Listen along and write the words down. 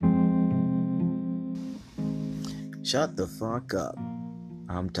Shut the fuck up.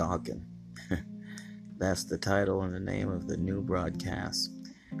 I'm talking. That's the title and the name of the new broadcast.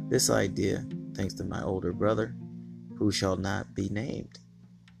 This idea, thanks to my older brother, who shall not be named,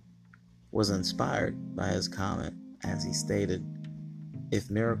 was inspired by his comment as he stated, if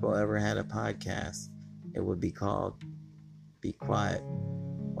Miracle ever had a podcast, it would be called Be Quiet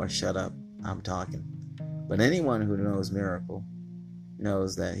or Shut Up, I'm Talking. But anyone who knows Miracle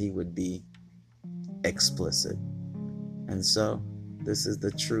knows that he would be explicit. And so, this is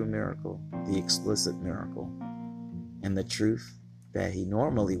the true miracle, the explicit miracle, and the truth that he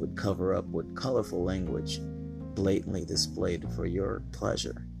normally would cover up with colorful language blatantly displayed for your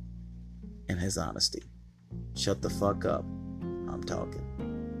pleasure and his honesty. Shut the fuck up, I'm talking.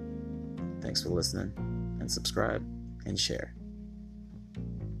 Thanks for listening, and subscribe and share.